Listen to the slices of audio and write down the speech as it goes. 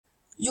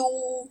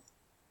Yo,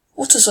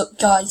 what is up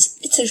guys,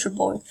 it is your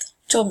boy,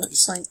 Jonathan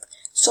Snipe.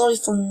 Sorry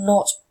for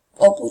not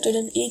uploading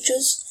in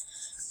ages,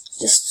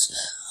 just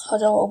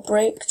had a little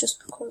break just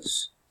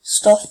because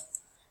stuff.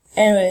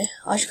 Anyway,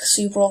 as you can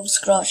see we're on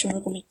Scratch and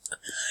we're going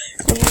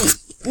to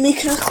be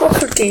making a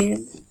clicker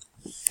game.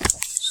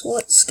 So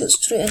let's get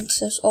straight into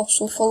this.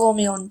 Also follow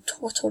me on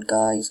Twitter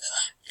guys,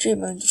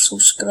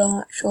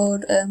 Scratch or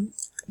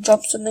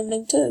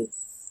Jobson992.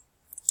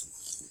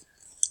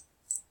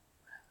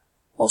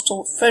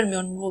 Also friend me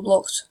on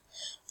Roblox,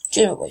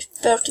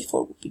 JMY34.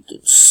 Will be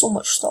doing so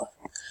much stuff.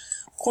 I'm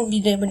going to be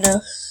naming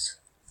this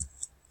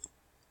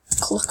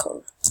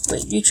clicker.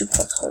 Wait, YouTube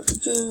clicker.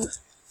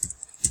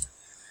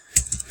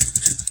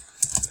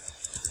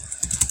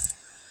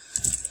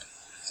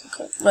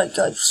 Okay, right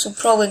guys, so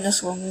probably in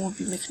this one we'll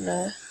be making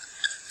a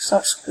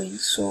start screen.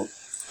 So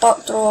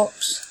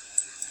backdrops.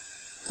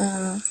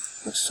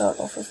 Let's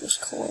start off with this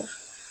colour.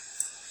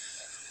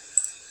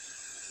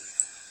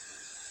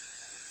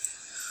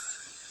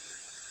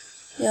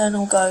 Yeah, I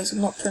know guys, I'm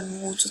not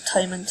putting loads of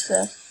time into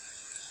this.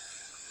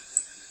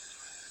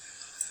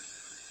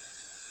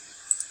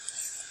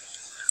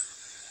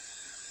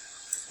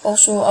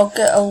 Also,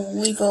 I'll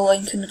leave a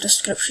link in the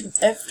description of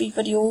every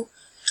video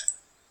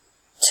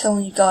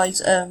telling you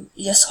guys,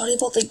 yeah, sorry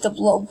about like the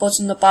little buzz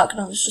in the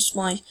background, it's just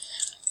my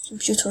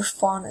computer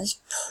fan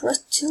is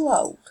pretty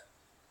loud.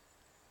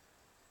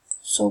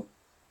 So,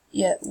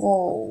 yeah,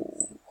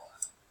 whoa.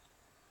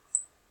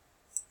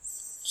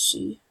 Let's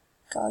see,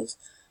 guys.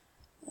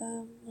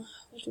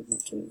 What did we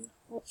do?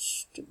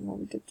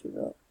 We did do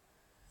that.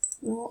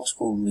 No, let's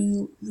go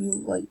real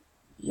light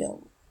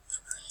yellow.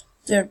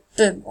 There,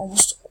 boom,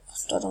 almost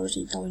done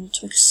already. Now we need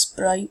to make a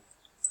sprite.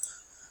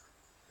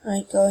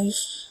 Right,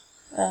 guys.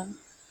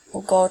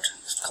 Oh god,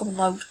 it's coming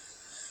loud.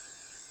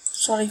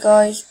 Sorry,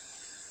 guys.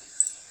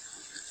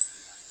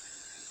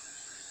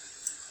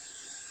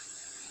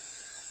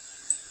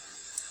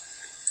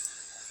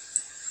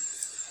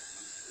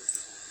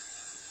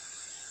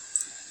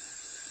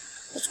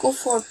 Let's go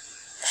for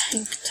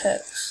pink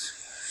text.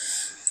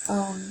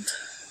 And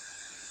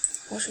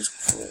let's just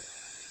go for it.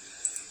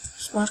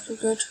 Is marker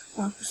good?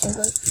 Marker's so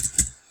good.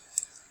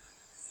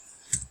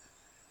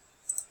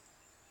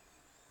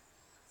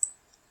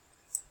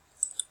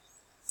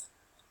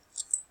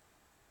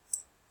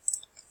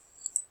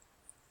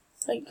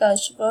 Right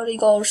guys, we've already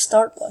got our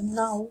start button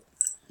now.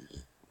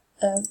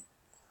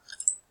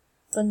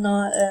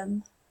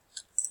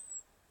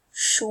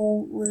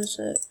 Show, where is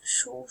it?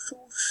 Show.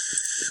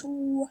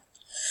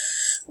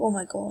 Oh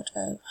my god,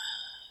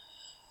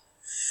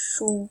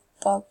 show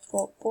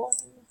backdrop 1.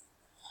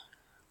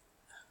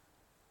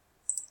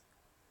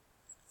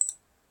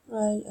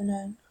 Right, and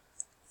then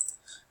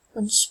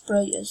when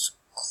sprite is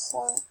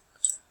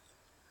clamped,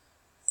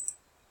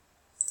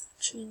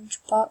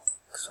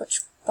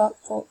 switch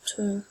backdrop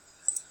to,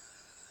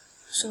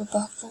 so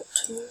backdrop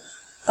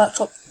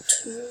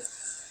 2.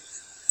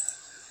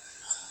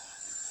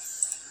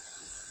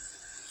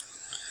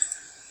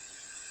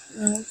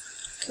 No,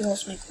 okay,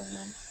 let's make one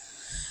then.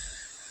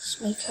 Let's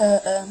make a,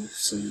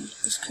 see,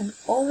 this kind of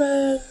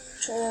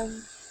orange,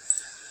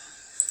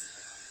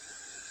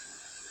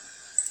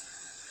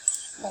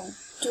 I'll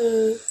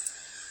do,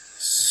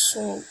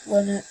 so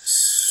when it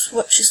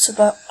switches to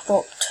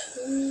backdrop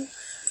 2,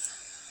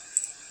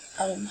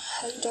 I'll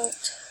hide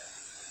it,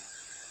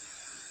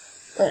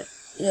 but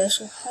yeah,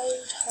 so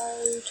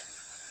hide,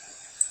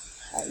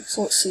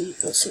 so let's see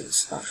this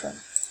snapshot.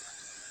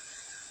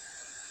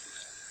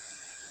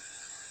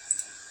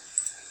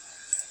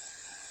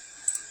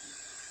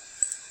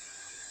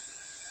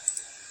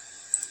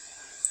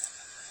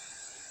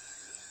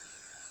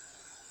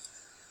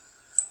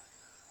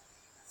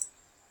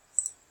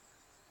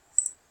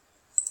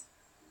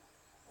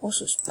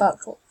 Also, it's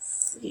backdrop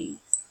 3.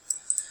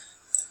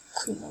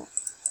 Clean up.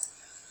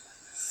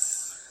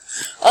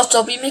 Also,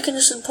 I'll be making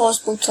this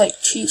impossible to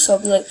like cheat, so I'll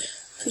be like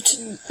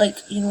putting like,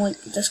 you know, like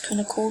this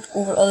kind of code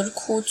over other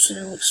codes so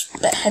it looks a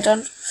bit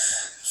hidden,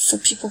 so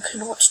people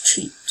cannot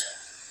cheat.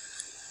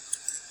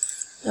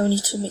 Now we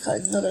need to make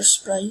another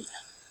sprite.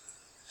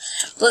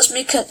 Let's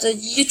make it the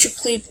YouTube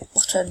play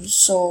button.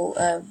 So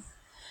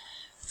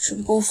should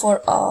we go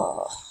for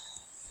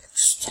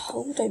just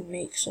how would I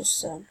make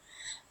this then?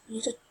 I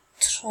need a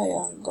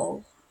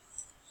triangle.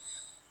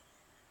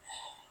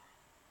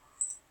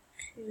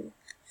 Okay,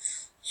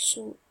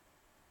 so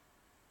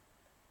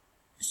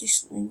is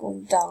this line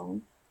going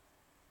down,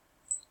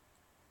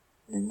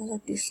 and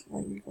another decent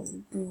line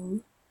going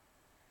blue,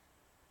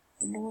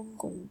 and now I'm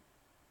going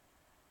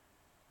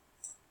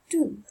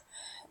do,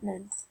 and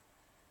then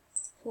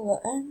fill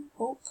that in.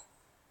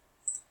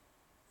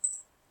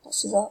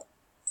 Let's see that.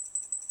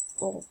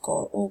 Oh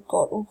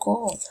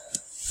god.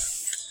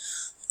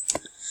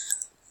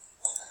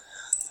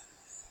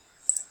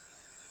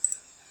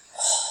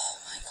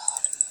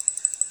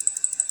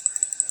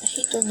 I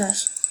hate doing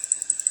this.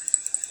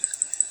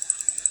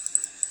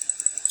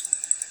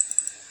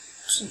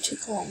 Doesn't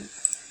take long.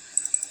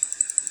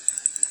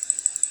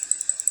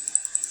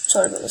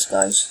 Sorry about this,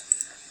 guys.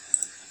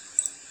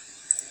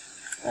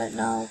 Right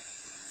now,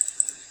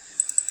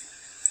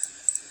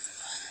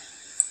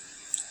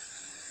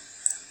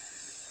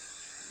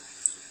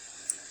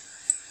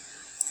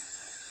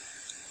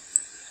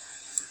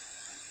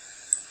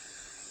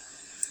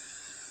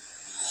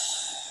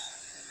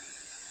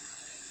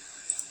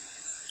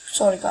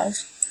 Sorry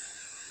guys.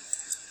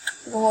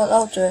 You know what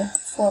I'll do?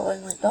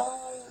 Flatline like that.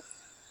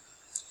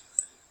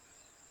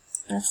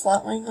 And a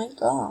flatline like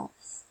that.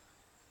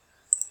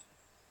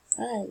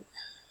 Right.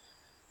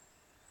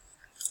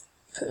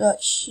 Put that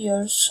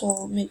here,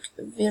 so make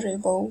a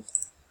variable.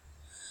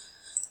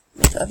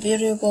 Make a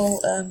variable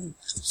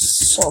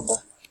sub.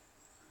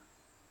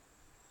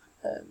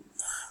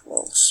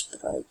 Well,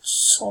 sprite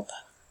sub.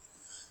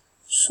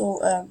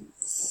 So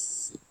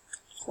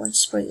when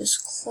sprite is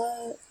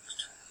clicked,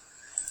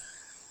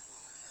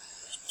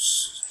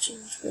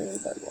 change variable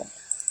by 1.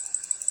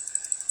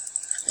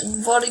 And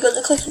we've already got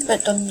the clicking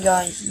bit done,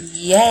 guys.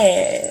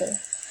 Yeah.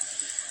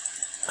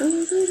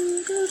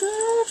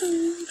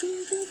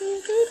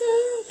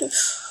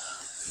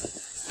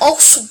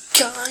 Also,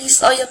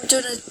 guys, I am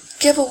doing a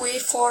giveaway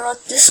for a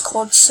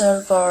Discord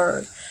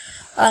server,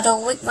 and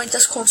I'll link my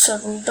Discord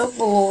server down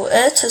below.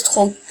 It is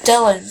called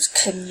Dylan's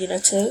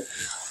Community.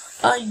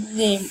 I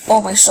name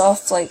all my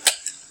stuff, like,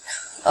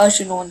 as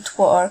you know on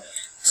Twitter,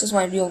 this is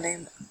my real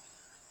name,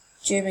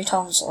 Jamie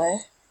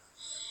Townsley,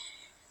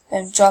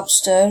 and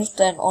Jumpster,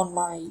 then on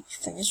my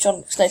thing is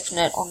John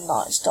McSniperNet, on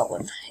that is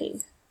Dylan,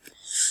 hey.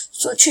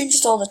 So it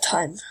changes all the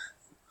time.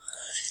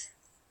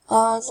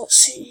 Let's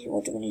see,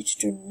 what do we need to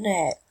do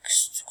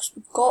next? Because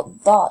we've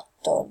got that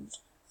done.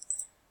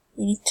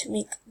 We need to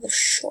make the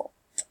shop.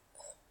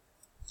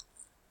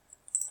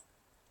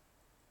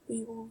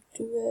 We will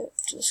do it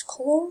this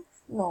color?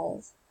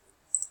 No.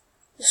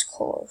 This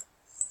color.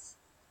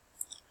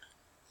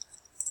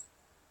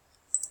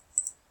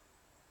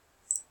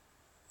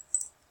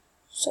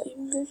 Is that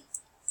even good?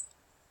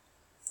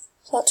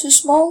 Is that too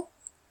small?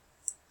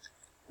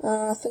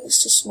 I think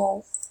it's too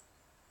small.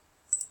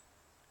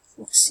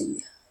 Let's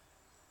see.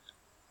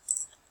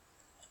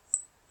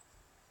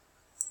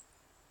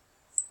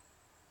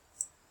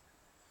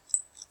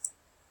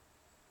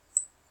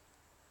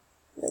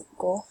 There we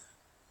go.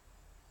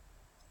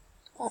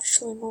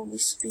 Actually, no, it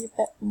needs to be a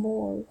bit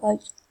more,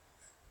 like,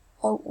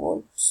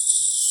 outwards,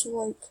 so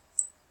like,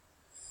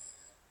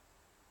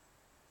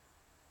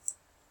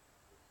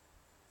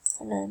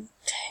 and then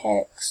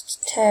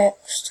text,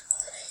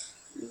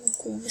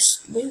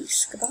 wait,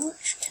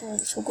 scratch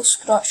text, we'll go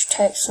scratch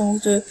text and we'll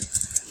do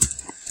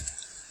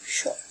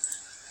shop.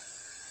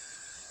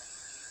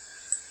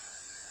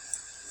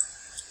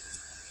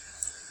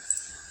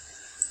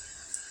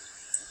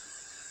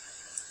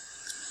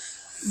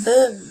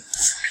 Boom.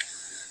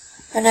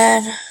 And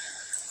then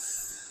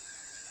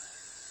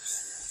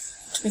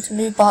to make a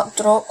new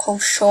backdrop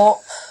called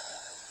shop.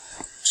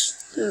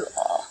 Just do you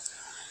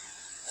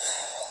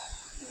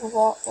know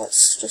what?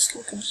 Let's just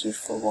look in here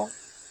for one.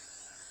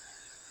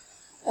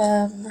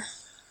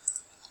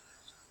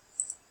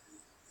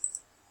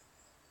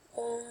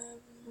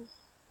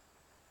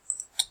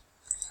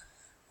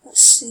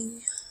 Let's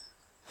see.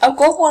 I've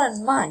got one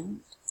in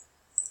mind.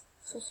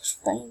 If I can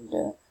find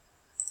it.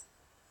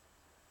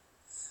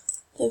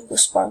 There we go,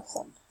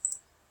 sparkling.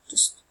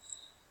 Just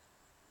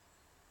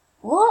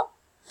what?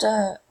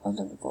 Oh,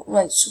 there we go.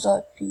 Right, so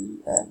that'd be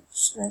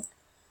so then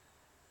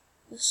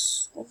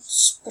this one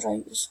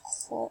sprite is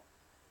clock.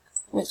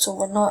 Wait, so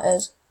we're not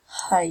as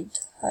hide.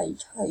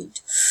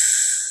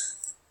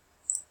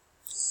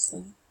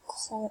 Thing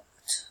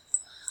clocked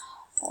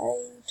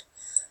hide.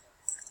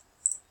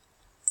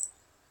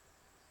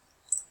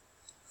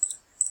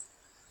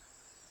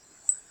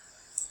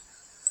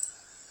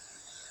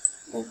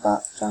 My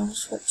background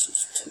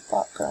switches to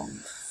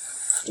background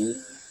 3.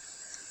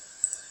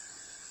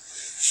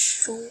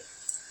 Show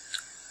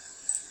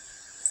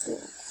the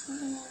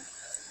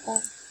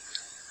background.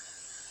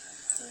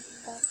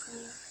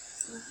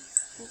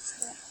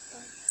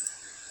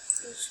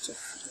 Goes to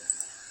 3.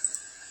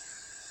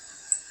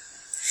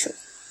 Show.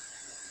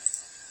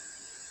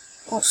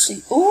 Let's see.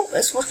 Oh,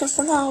 it's working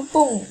for now.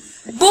 Boom,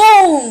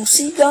 boom.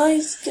 See,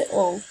 guys, get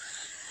well.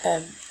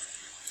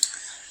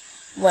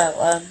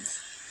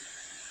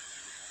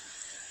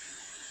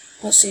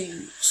 Let's see,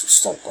 so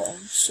start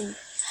button, so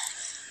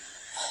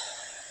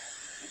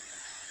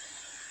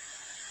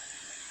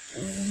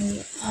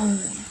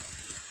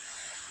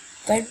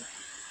then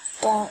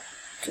back,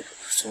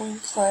 so when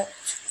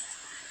clicked,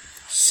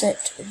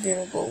 set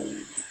variable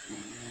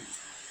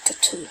to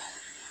 2. Let's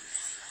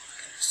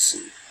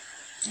see,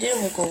 there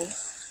we go,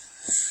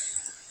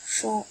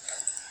 shop,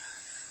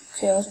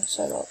 okay, I wasn't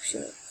set up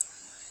here.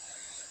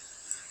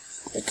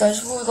 Hey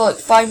guys, we've only got like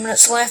 5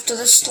 minutes left of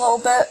this little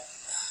bit.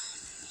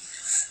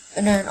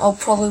 And then I'll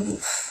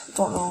probably,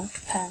 don't know,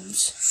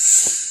 depends.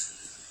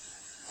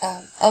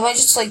 I might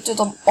just like do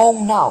them all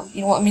now,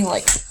 you know what I mean,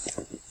 like,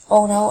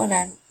 all now, and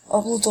then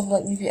upload them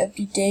like maybe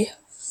every day.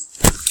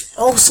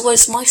 Also,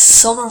 it's my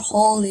summer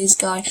holidays,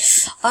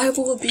 guys. I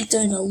will be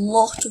doing a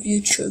lot of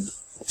YouTube.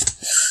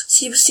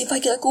 See if I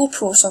get a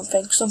GoPro or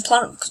something,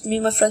 because me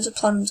and my friends are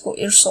planning to go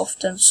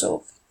airsofting,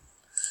 so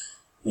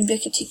maybe I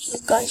could take you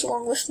guys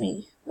along with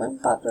me. When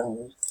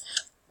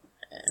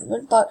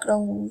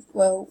background,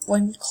 well,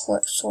 when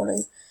clip,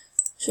 sorry,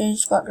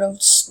 change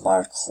background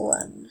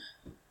sparkling,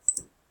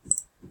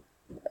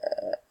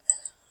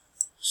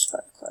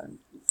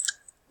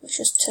 Let's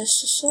just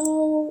test this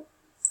out.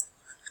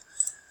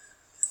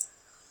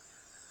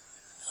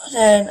 And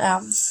then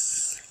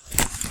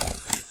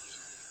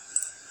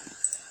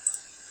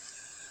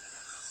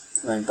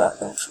run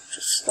background, so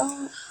just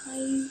start,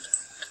 hide,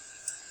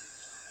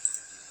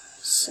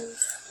 save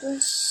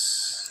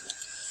this.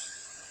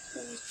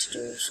 What we need to do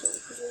is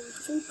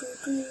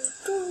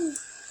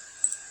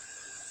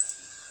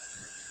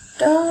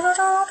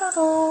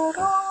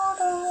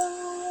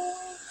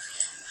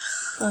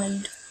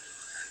hide.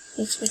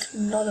 Let's make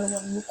another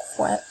one real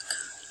quick.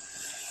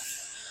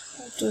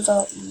 I'll do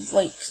that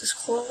like this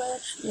color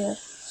red. Yeah,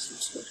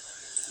 seems good.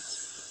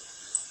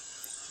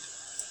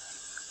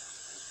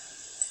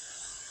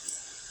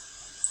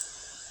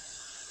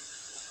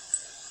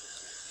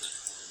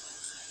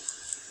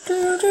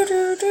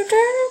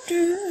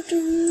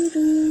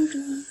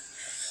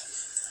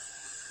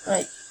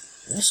 Right,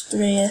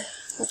 mystery.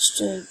 Let's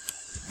do.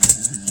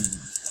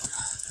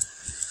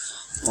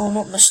 No,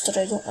 not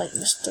mystery. I don't like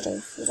mystery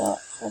for that.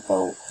 How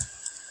about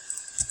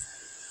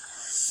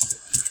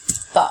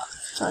back?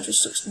 That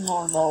just looks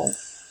normal.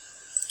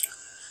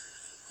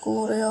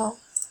 Gloria.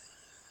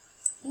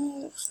 Yeah,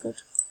 looks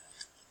good.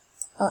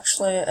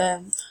 Actually,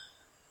 there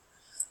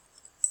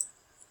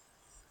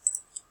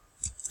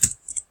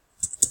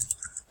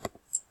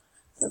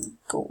we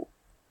go.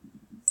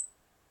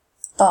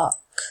 Back.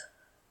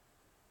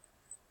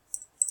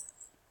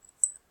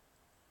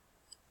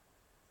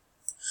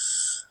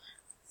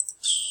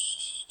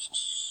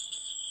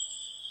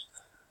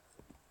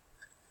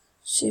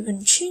 Save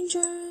and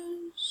changes.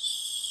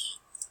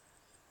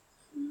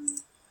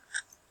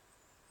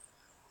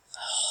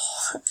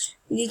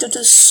 We need to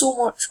do so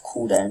much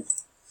coding.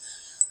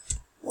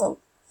 Well,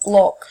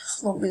 block,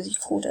 not really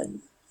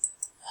coding.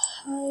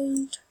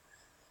 Hide.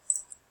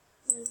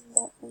 And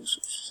that one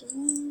switches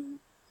on.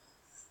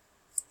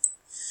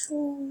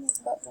 Show, and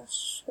that one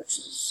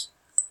switches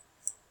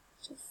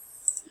to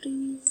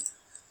 3.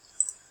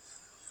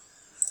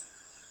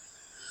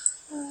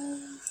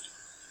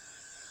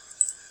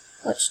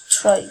 Let's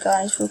try it,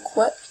 guys, real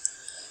quick.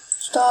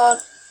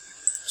 Start,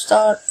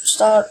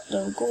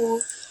 there we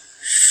go.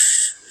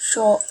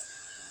 Shot,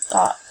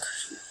 back.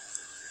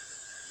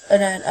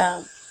 And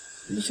then,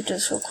 we could do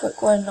this real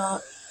quick, why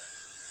not?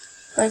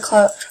 Right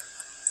click,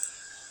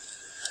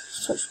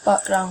 switch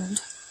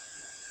background.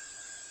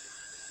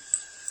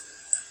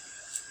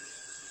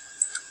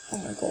 Oh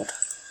my god.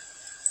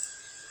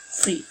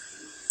 Free.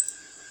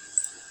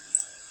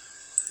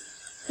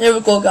 There we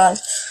go,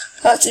 guys.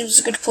 That seems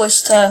a good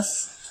place to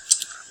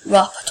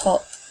wrap it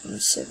up. Let me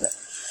save it.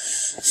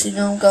 See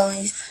now,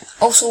 guys.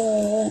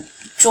 Also,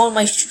 join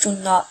my studio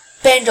on that.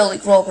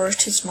 Benderlake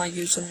Robert is my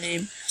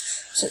username.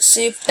 So it's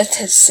saved. It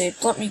is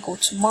saved. Let me go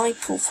to my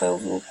profile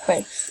real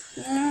quick.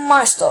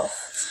 My stuff.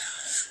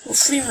 Well,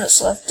 3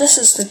 minutes left. This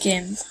is the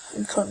game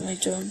I'm currently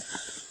doing.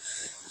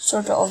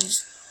 Sorry about all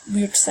these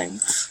weird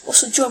things.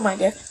 Also, join my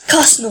guy,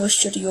 Casanova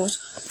Studios.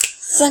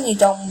 Thingy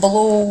down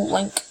below.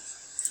 Link.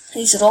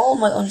 These are all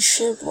my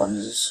unshared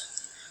ones.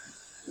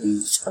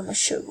 These are my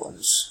shared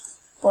ones.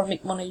 Or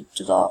make money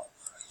do that.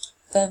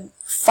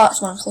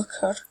 Fatsman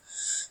Clicker.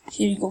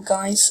 Here you go,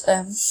 guys.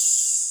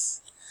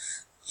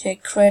 Okay,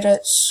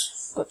 credits.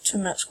 Got 2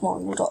 minutes. Come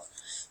on, load up.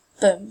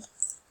 Boom.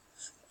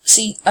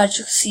 See, as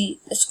you can see,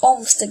 it's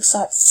almost the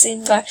exact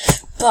same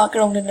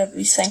background and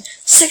everything.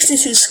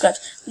 62 scripts,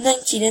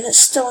 19, and it's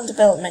still in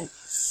development.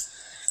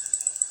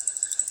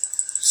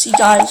 See,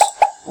 guys.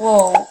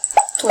 Whoa.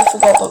 Totally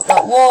forgot about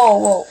that.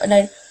 Whoa. And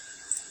then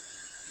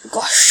we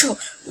got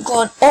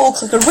an auto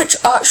clicker, which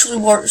actually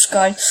works,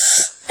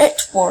 guys.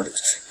 It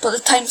works, but the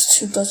times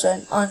 2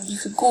 doesn't, and you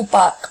could go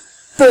back.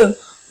 Boom,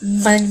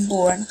 mind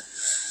blowing.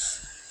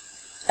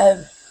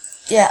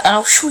 Yeah, and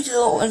I'll show you the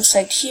little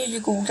inside. Here you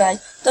go, guys.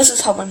 This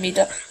is how I made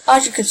it.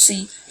 As you can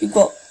see, you've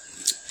got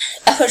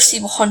if I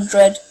receive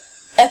 100,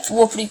 if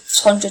Warp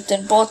reads 100,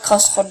 then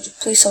broadcast 100,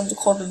 play sound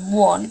recording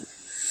 1.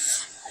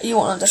 You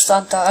won't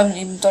understand that. I haven't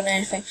even done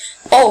anything.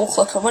 Auto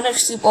clicker. When I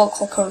receive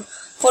auto clicker,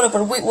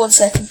 whatever, wait 1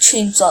 second,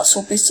 change that.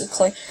 So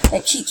basically,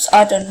 it keeps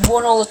adding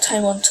 1 all the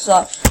time onto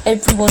that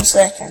every 1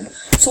 second.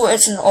 So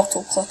it's an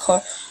auto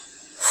clicker.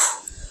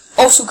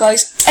 Also,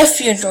 guys, if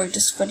you enjoyed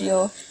this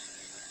video,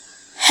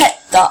 hit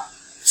that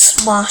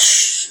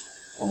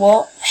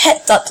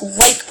hit that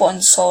like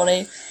button,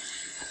 sorry,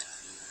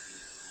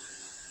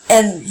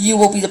 and you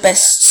will be the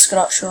best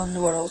scratcher in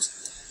the world.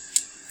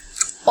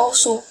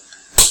 Also,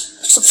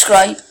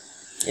 subscribe.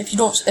 If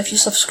you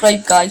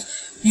subscribe, guys,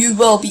 you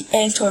will be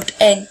entered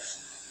in.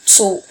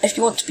 So if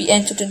you want to be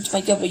entered into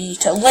my giveaway, you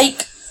need to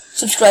like,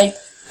 subscribe,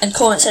 and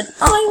comment saying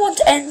I want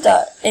to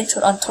enter and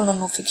turn on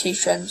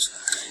notifications.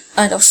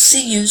 And I'll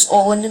see yous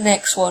all in the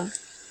next one.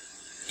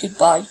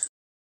 Goodbye.